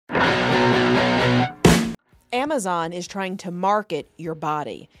Amazon is trying to market your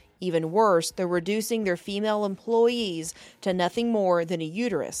body. Even worse, they're reducing their female employees to nothing more than a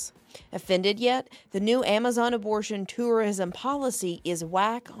uterus. Offended yet? The new Amazon abortion tourism policy is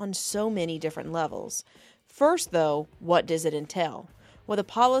whack on so many different levels. First, though, what does it entail? Well, the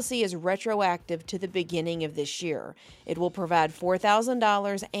policy is retroactive to the beginning of this year. It will provide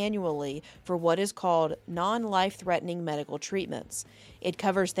 $4,000 annually for what is called non-life-threatening medical treatments. It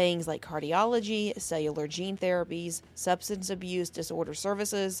covers things like cardiology, cellular gene therapies, substance abuse disorder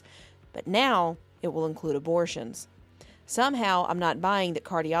services, but now it will include abortions. Somehow, I'm not buying that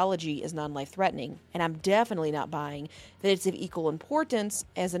cardiology is non-life-threatening, and I'm definitely not buying that it's of equal importance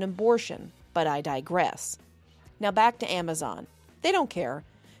as an abortion, but I digress. Now back to Amazon. They don't care.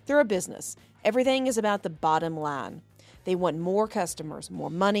 They're a business. Everything is about the bottom line. They want more customers, more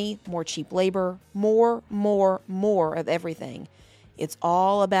money, more cheap labor, more of everything. It's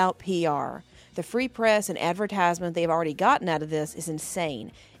all about PR. The free press and advertisement they've already gotten out of this is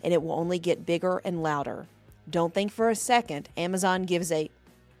insane, and it will only get bigger and louder. Don't think for a second Amazon gives a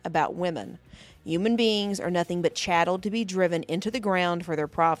about women. Human beings are nothing but chattel to be driven into the ground for their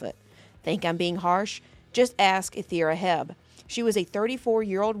profit. Think I'm being harsh? Just ask Ethera Hebb. She was a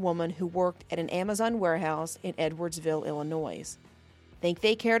 34-year-old woman who worked at an Amazon warehouse in Edwardsville, Illinois. Think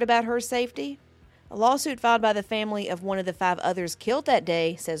they cared about her safety? A lawsuit filed by the family of one of the 5 others killed that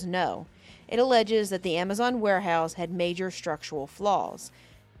day says no. It alleges that the Amazon warehouse had major structural flaws.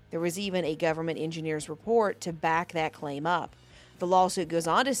 There was even a government engineer's report to back that claim up. The lawsuit goes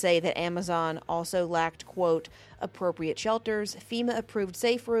on to say that Amazon also lacked, quote, appropriate shelters, FEMA-approved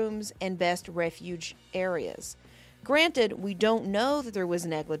safe rooms, and best refuge areas. Granted, we don't know that there was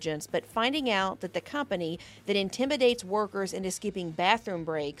negligence, but finding out that the company that intimidates workers into skipping bathroom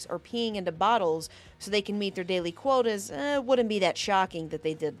breaks or peeing into bottles so they can meet their daily quotas wouldn't be that shocking that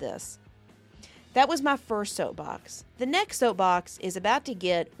they did this. That was my first soapbox. The next soapbox is about to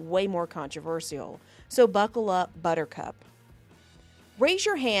get way more controversial, so buckle up, Buttercup. Raise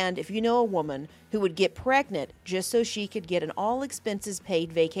your hand if you know a woman who would get pregnant just so she could get an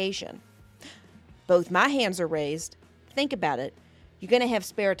all-expenses-paid vacation. Both my hands are raised. Think about it. You're going to have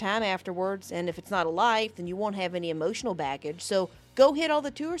spare time afterwards, and if it's not a life, then you won't have any emotional baggage, so go hit all the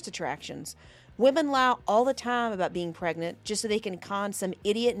tourist attractions. Women lie all the time about being pregnant just so they can con some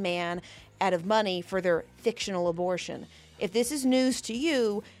idiot man out of money for their fictional abortion. If this is news to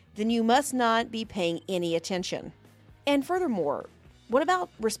you, then you must not be paying any attention. And furthermore, what about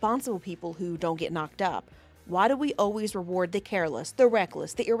responsible people who don't get knocked up? Why do we always reward the careless, the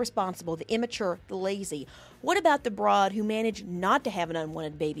reckless, the irresponsible, the immature, the lazy? What about the broad who managed not to have an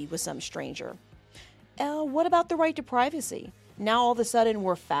unwanted baby with some stranger? What about the right to privacy? Now all of a sudden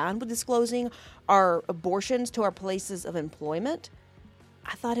we're fine with disclosing our abortions to our places of employment?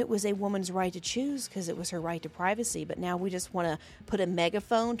 I thought it was a woman's right to choose because it was her right to privacy, but now we just want to put a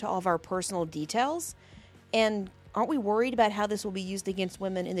megaphone to all of our personal details? And aren't we worried about how this will be used against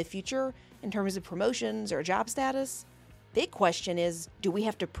women in the future in terms of promotions or job status? Big question is, do we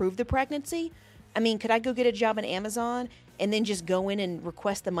have to prove the pregnancy? I mean, could I go get a job on Amazon and then just go in and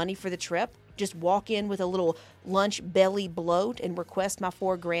request the money for the trip? Just walk in with a little lunch belly bloat and request my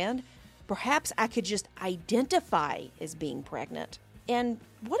 $4,000? Perhaps I could just identify as being pregnant. And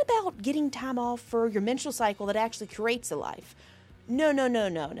what about getting time off for your menstrual cycle that actually creates a life?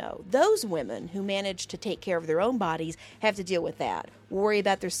 No. Those women who manage to take care of their own bodies have to deal with that. Worry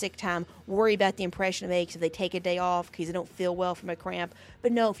about their sick time, worry about the impression it makes if they take a day off because they don't feel well from a cramp.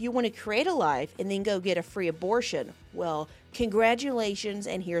 But no, if you want to create a life and then go get a free abortion, well, congratulations,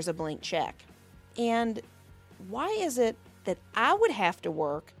 and here's a blank check. And why is it that I would have to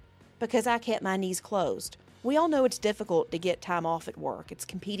work because I kept my knees closed? We all know it's difficult to get time off at work. It's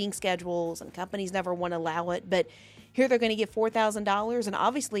competing schedules and companies never want to allow it, but here they're going to get $4,000, and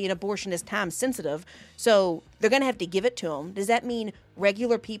obviously an abortion is time sensitive, so they're going to have to give it to them. Does that mean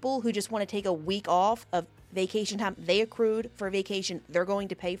regular people who just want to take a week off of vacation time they accrued for a vacation they're going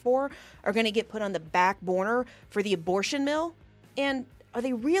to pay for are going to get put on the back burner for the abortion mill? And are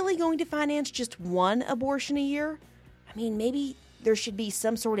they really going to finance just one abortion a year? I mean, maybe there should be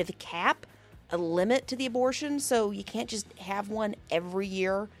some sort of cap, a limit to the abortion, so you can't just have one every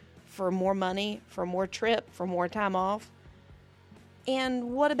year for more money, for more trip, for more time off.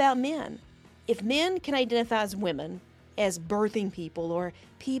 And what about men? If men can identify as women, as birthing people or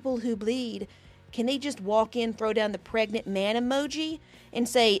people who bleed, can they just walk in, throw down the pregnant man emoji and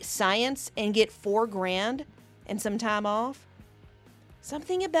say science and get $4,000 and some time off?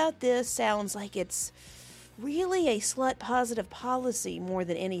 Something about this sounds like it's really a slut-positive policy more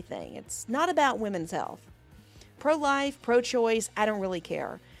than anything. It's not about women's health. Pro-life, pro-choice, I don't really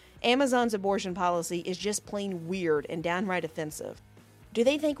care. Amazon's abortion policy is just plain weird and downright offensive. Do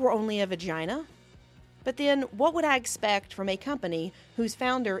they think we're only a vagina? But then, what would I expect from a company whose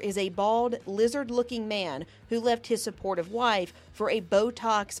founder is a bald, lizard-looking man who left his supportive wife for a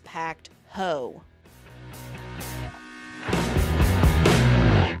Botox-packed hoe?